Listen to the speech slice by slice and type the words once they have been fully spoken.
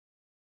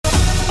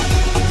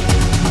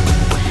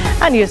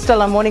And you're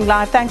still on Morning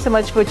Live. Thanks so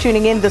much for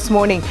tuning in this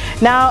morning.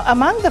 Now,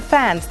 among the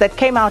fans that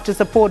came out to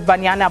support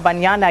Banyana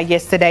Banyana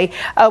yesterday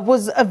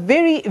was a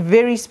very,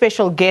 very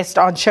special guest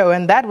on show.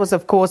 And that was,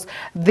 of course,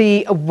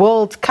 the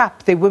World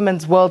Cup, the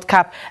Women's World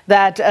Cup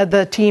that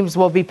the teams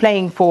will be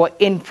playing for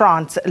in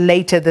France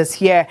later this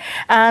year.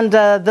 And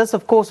this,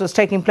 of course, was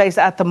taking place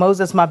at the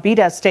Moses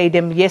Mabhida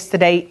Stadium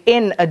yesterday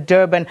in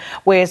Durban,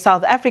 where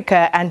South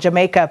Africa and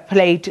Jamaica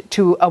played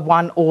to a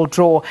 1-1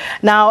 draw.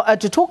 Now,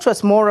 to talk to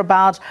us more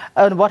about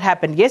what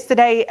happened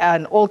yesterday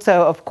and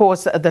also, of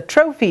course, the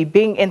trophy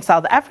being in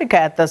South Africa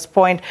at this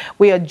point,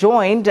 we are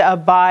joined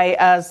by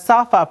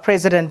SAFA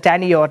President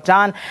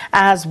Jordaan,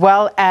 as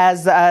well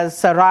as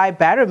Sarai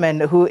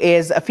Bareman, who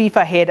is a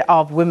FIFA head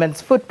of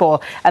women's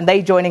football, and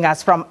they joining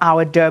us from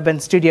our Durban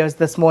studios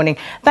this morning.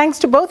 Thanks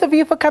to both of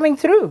you for coming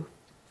through.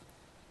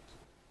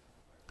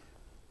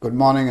 Good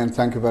morning and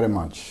thank you very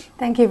much.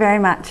 Thank you very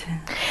much.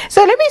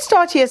 So let me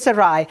start here,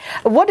 Sarai.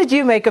 What did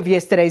you make of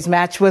yesterday's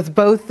match with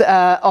both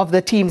of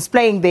the teams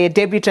playing their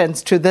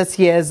debutants to this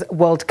year's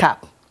World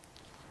Cup?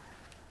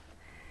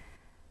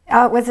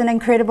 It was an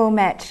incredible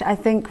match. I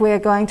think we're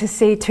going to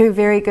see two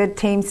very good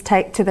teams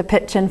take to the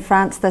pitch in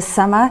France this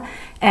summer,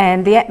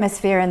 and the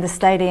atmosphere in the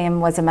stadium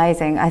was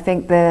amazing. I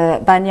think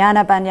the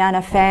Banyana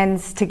Banyana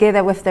fans,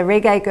 together with the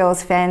Reggae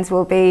Girls fans,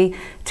 will be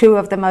two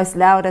of the most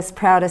loudest,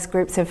 proudest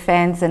groups of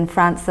fans in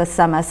France this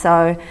summer.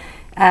 So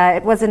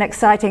it was an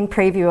exciting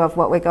preview of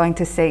what we're going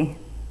to see.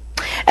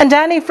 And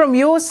Danny, from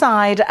your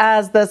side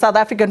as the South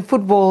African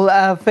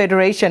Football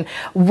Federation,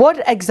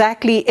 what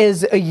exactly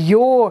is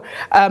your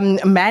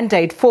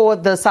mandate for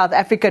the South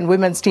African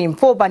women's team,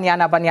 for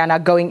Banyana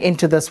Banyana, going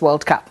into this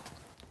World Cup?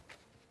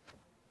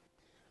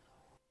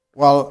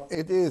 Well,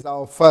 it is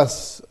our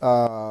first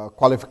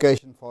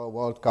qualification for a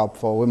World Cup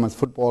for women's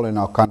football in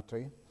our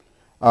country.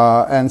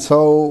 And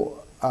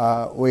so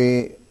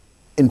we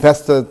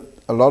invested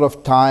a lot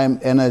of time,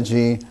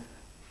 energy,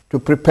 to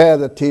prepare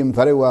the team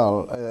very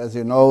well. As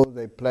you know,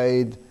 they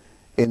played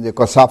in the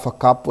SAFA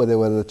Cup where they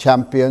were the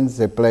champions.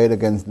 They played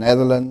against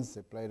Netherlands,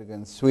 they played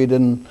against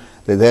Sweden.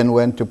 They then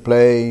went to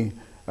play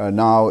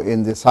now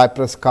in the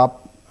Cyprus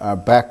Cup,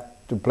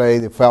 back to play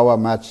the farewell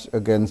match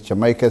against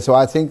Jamaica. So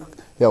I think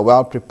they're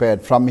well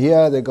prepared. From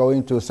here, they're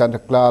going to Santa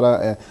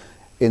Clara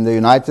in the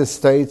United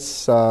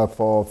States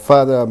for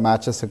further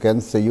matches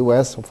against the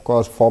US, of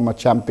course, former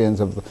champions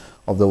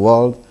of the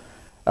world.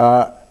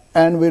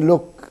 And we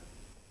look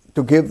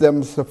to give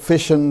them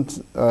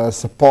sufficient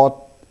support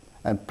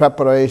and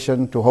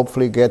preparation to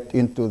hopefully get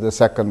into the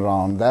second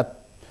round.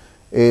 That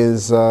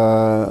is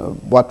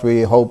what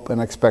we hope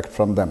and expect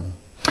from them.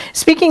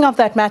 Speaking of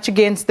that match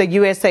against the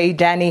USA,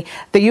 Danny,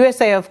 the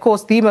USA, of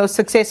course, the most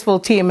successful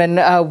team in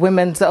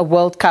Women's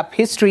World Cup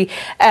history.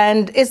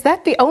 And is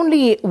that the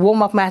only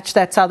warm-up match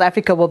that South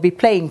Africa will be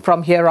playing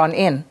from here on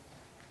in?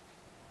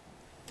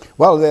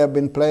 Well, they have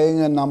been playing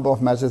a number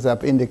of matches,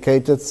 I've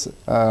indicated,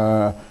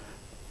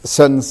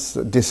 since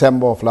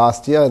December of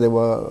last year. They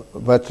were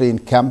virtually in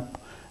camp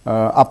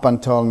up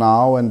until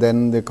now, and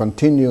then they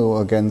continue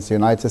against the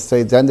United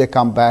States. Then they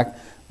come back.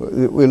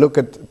 We look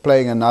at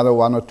playing another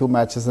 1 or 2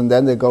 matches, and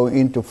then they go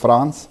into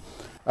France,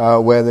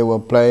 where they will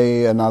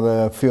play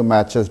another few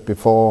matches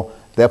before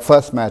their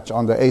first match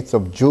on the 8th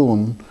of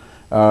June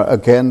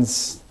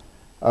against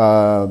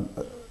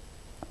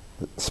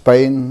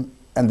Spain,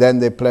 and then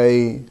they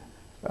play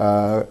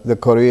the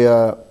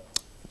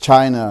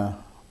Korea-China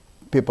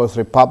People's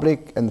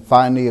Republic, and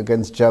finally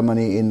against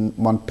Germany in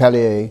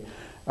Montpellier.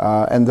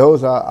 And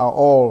those are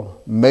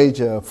all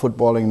major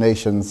footballing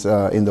nations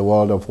in the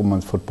world of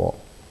women's football.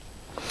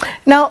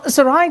 Now,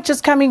 Sarai,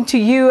 just coming to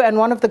you, and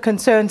one of the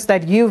concerns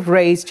that you've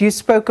raised, you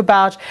spoke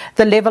about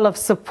the level of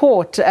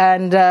support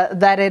and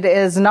that it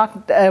is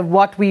not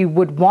what we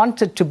would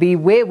want it to be,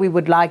 where we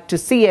would like to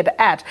see it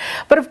at.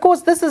 But of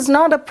course, this is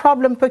not a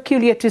problem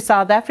peculiar to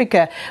South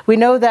Africa. We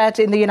know that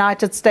in the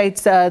United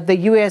States, the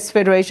US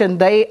Federation,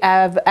 they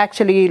have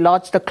actually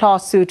lodged a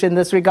class suit in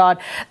this regard.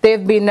 There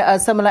have been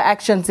similar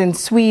actions in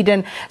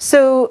Sweden.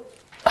 So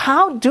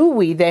how do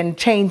we then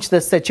change the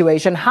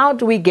situation? How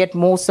do we get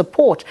more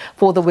support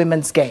for the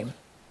women's game?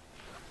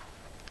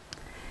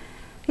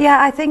 Yeah,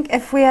 I think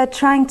if we are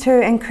trying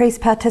to increase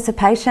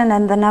participation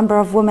and the number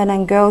of women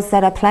and girls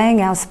that are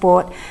playing our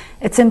sport,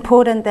 it's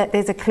important that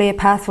there's a clear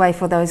pathway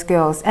for those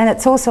girls. And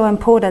it's also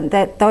important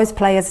that those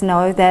players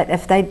know that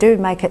if they do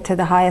make it to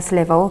the highest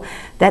level,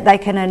 that they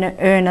can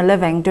earn a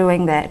living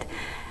doing that.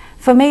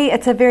 For me,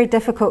 it's a very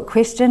difficult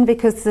question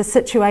because the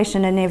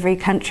situation in every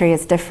country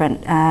is different.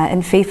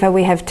 In FIFA,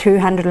 we have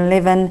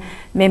 211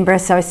 member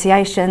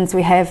associations.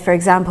 We have, for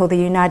example, the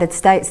United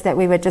States that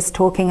we were just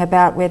talking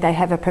about, where they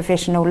have a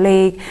professional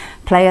league.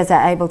 Players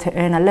are able to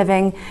earn a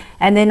living.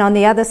 And then on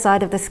the other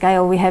side of the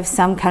scale, we have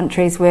some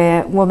countries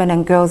where women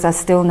and girls are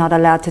still not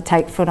allowed to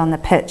take foot on the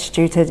pitch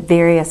due to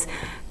various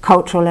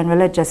cultural and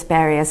religious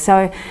barriers.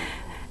 So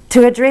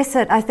To address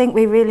it, I think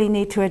we really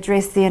need to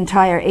address the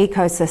entire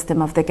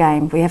ecosystem of the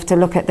game. We have to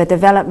look at the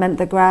development,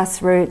 the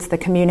grassroots, the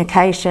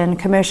communication,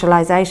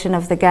 commercialisation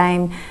of the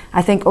game.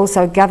 I think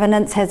also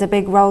governance has a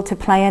big role to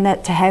play in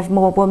it. To have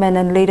more women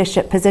in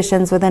leadership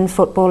positions within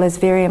football is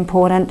very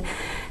important.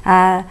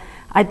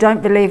 I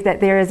don't believe that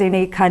there is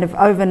any kind of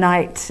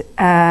overnight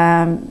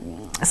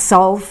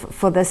solve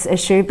for this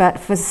issue, but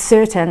for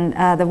certain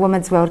the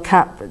Women's World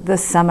Cup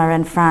this summer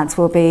in France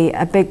will be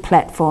a big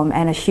platform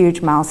and a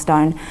huge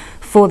milestone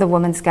for the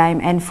women's game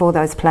and for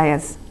those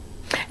players.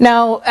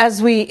 Now,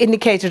 as we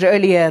indicated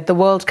earlier, the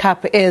World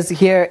Cup is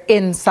here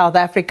in South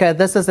Africa.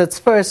 This is its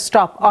first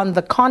stop on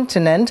the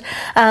continent.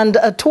 And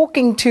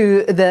talking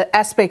to the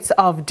aspects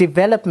of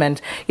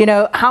development, you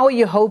know, how are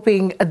you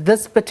hoping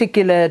this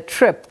particular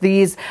trip,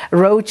 these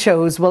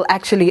roadshows, will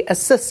actually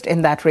assist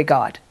in that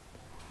regard?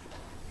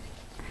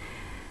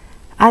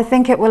 I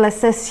think it will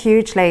assist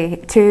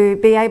hugely to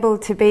be able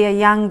to be a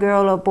young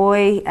girl or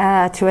boy,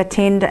 to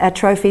attend a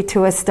trophy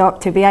tour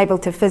stop, to be able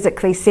to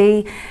physically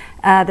see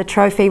the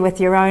trophy with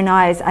your own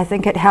eyes. I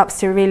think it helps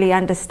to really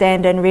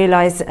understand and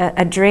realise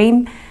a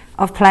dream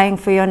of playing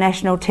for your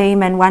national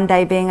team and one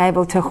day being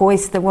able to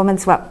hoist the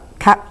Women's World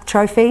Cup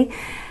trophy.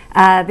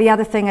 The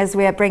other thing is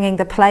we are bringing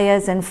the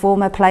players and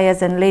former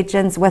players and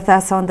legends with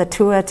us on the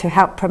tour to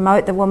help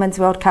promote the Women's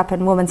World Cup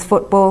and women's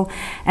football.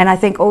 And I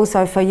think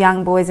also for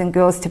young boys and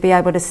girls to be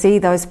able to see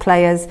those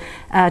players,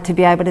 to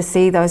be able to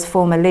see those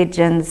former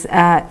legends,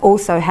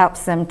 also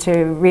helps them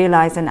to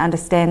realise and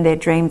understand their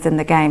dreams in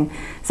the game.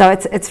 So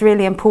it's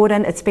really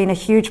important. It's been a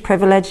huge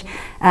privilege.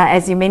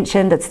 As you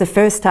mentioned, it's the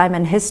first time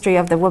in history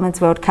of the Women's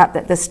World Cup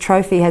that this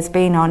trophy has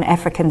been on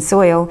African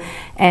soil.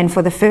 And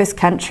for the first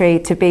country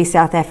to be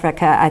South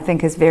Africa, I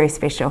think is very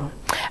special.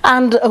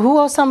 And who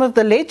are some of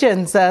the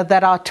legends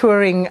that are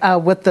touring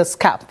with this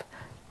cup?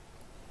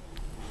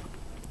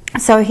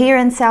 So here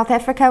in South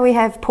Africa we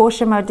have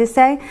Portia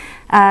Modise.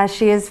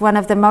 She is one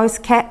of the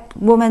most capped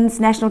women's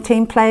national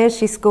team players.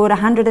 She scored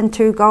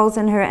 102 goals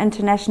in her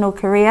international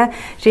career.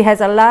 She has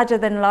a larger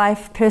than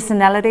life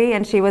personality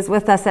and she was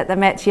with us at the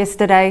match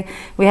yesterday.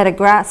 We had a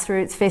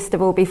grassroots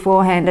festival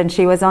beforehand and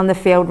she was on the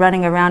field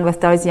running around with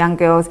those young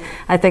girls.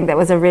 I think that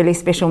was a really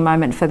special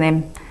moment for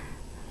them.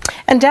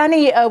 And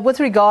Danny, with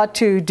regard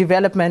to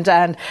development,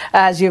 and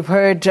as you've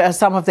heard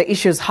some of the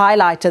issues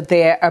highlighted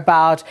there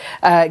about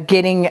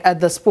getting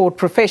the sport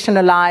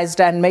professionalized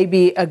and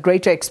maybe a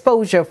greater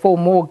exposure for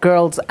more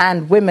girls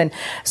and women.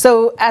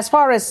 So as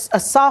far as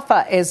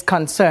SAFA is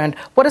concerned,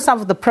 what are some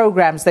of the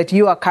programs that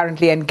you are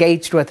currently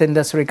engaged with in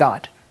this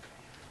regard?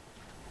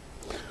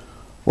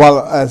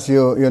 Well, as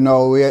you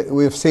know,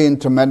 we've seen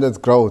tremendous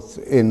growth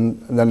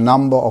in the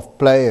number of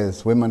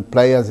players, women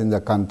players in the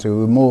country.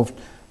 We moved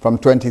from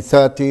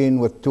 2013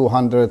 with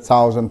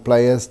 200,000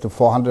 players to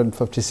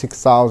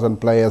 456,000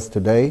 players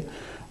today.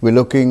 We're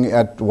looking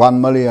at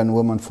 1 million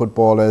women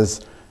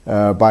footballers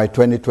by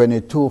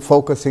 2022,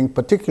 focusing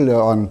particularly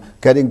on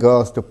getting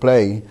girls to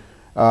play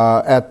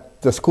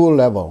at the school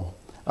level.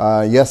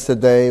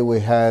 Yesterday we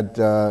had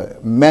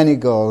many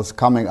girls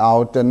coming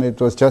out and it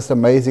was just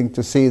amazing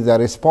to see their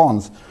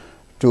response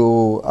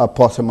to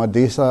Portia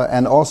Modise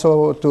and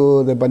also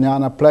to the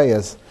Banyana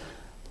players.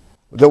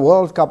 The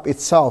World Cup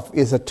itself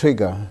is a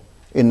trigger.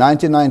 In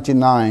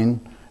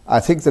 1999, I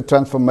think the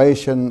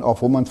transformation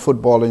of women's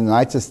football in the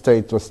United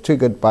States was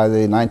triggered by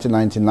the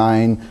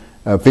 1999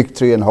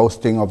 victory and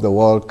hosting of the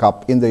World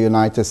Cup in the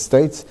United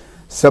States.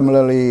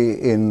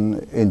 Similarly,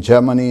 in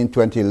Germany in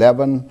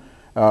 2011,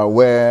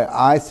 where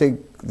I think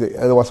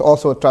there was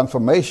also a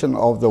transformation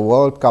of the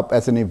World Cup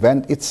as an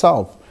event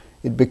itself.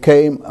 It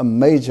became a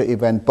major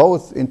event,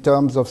 both in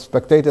terms of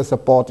spectator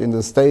support in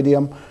the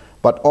stadium,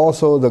 but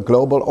also the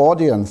global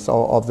audience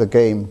of the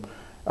game.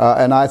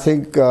 And I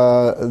think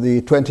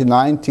the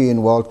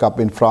 2019 World Cup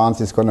in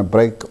France is going to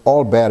break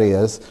all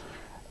barriers.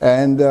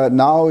 And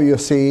now you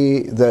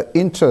see the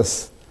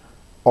interest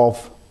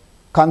of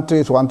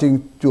countries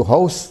wanting to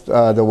host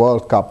the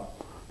World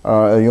Cup.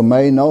 You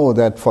may know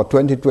that for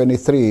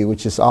 2023,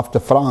 which is after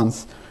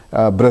France,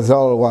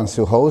 Brazil wants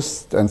to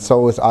host, and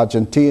so is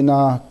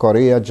Argentina,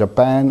 Korea,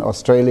 Japan,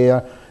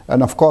 Australia,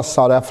 and of course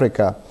South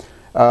Africa.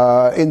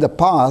 In the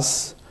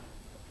past,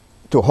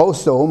 to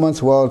host the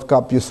Women's World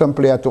Cup, you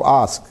simply had to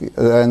ask.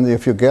 And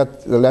if you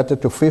get the letter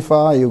to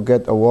FIFA, you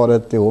get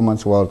awarded the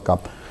Women's World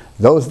Cup.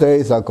 Those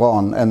days are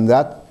gone. And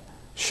that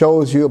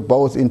shows you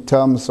both in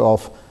terms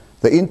of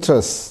the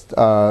interest,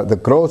 the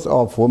growth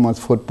of women's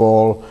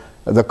football,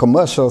 the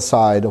commercial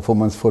side of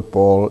women's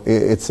football.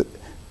 It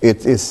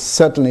is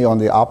certainly on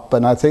the up.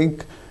 And I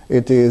think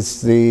it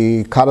is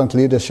the current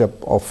leadership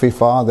of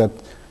FIFA that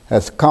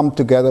has come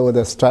together with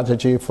a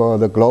strategy for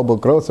the global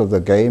growth of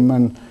the game.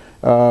 And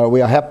we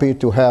are happy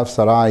to have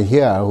Sarai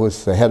here, who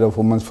is the head of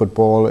women's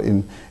football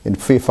in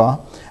FIFA.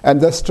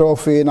 And this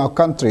trophy in our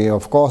country,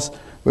 of course,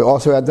 we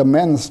also had the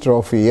men's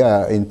trophy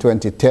here in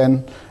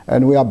 2010.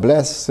 And we are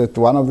blessed that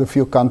one of the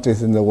few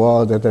countries in the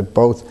world that had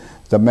both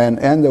the men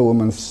and the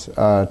women's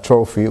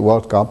trophy,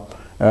 World Cup,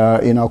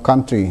 in our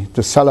country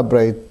to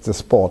celebrate the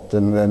sport.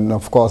 And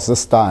of course,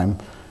 this time,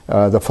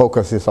 the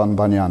focus is on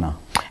Banyana.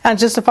 And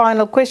just a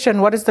final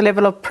question, what is the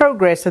level of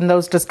progress in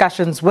those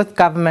discussions with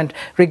government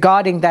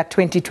regarding that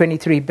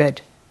 2023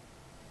 bid?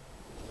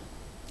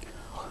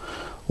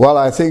 Well,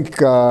 I think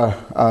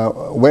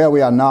where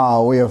we are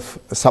now, we have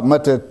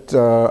submitted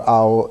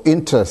our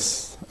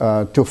interests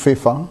to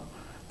FIFA.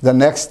 The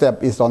next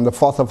step is on the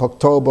 4th of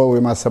October, we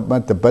must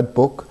submit the bid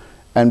book.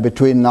 And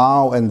between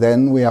now and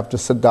then, we have to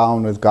sit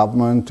down with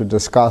government to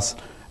discuss.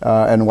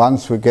 And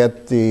once we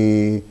get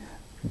the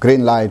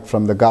green light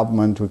from the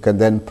government, we can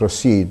then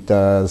proceed.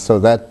 So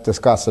that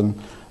discussion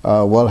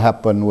will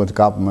happen with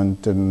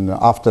government. And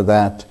after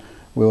that,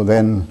 we'll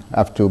then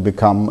have to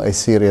become a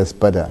serious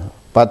bidder.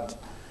 But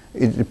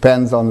it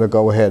depends on the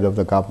go-ahead of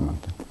the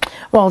government.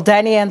 Well,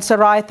 Danny and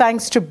Sarai,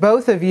 thanks to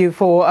both of you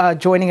for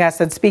joining us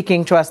and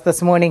speaking to us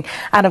this morning.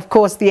 And of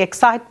course, the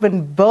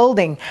excitement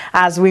building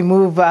as we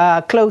move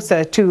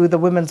closer to the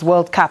Women's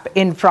World Cup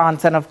in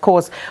France. And of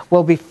course,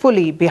 we'll be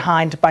fully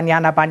behind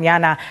Banyana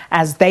Banyana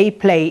as they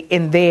play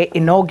in their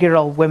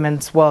inaugural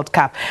Women's World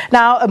Cup.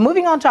 Now,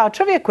 moving on to our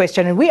trivia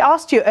question. And we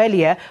asked you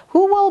earlier,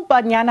 who will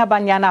Banyana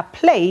Banyana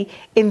play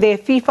in their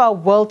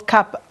FIFA World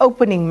Cup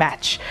opening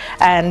match?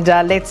 And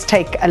let's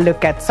take a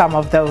look at some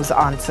of those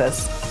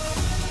answers.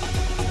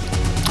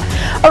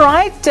 All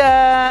right,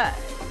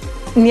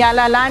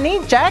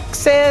 Nyalalani Jack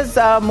says,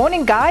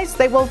 morning guys,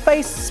 they will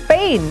face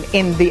Spain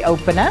in the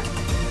opener.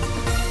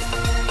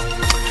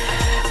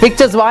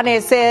 Victor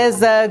Zwane says,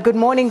 good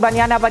morning,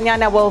 Banyana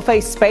Banyana will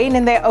face Spain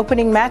in their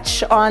opening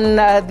match on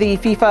the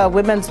FIFA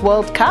Women's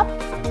World Cup.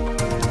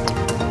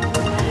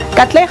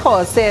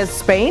 Catlejo says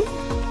Spain.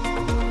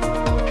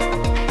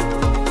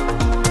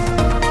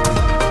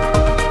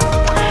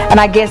 And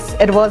I guess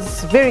it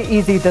was very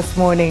easy this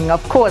morning.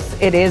 Of course,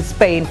 it is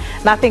Spain.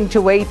 Nothing to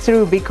wade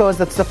through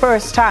because it's the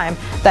first time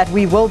that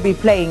we will be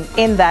playing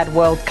in that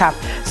World Cup.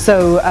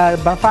 So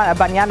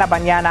Banyana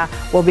Banyana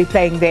will be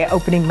playing their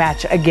opening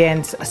match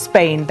against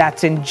Spain.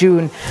 That's in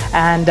June.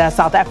 And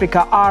South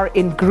Africa are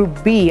in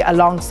Group B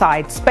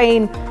alongside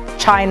Spain,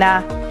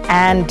 China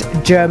and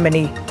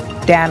Germany.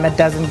 Damn, it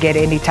doesn't get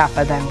any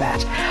tougher than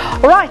that.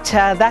 All right,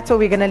 that's where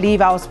we're going to leave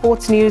our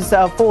sports news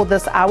for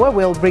this hour.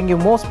 We'll bring you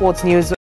more sports news.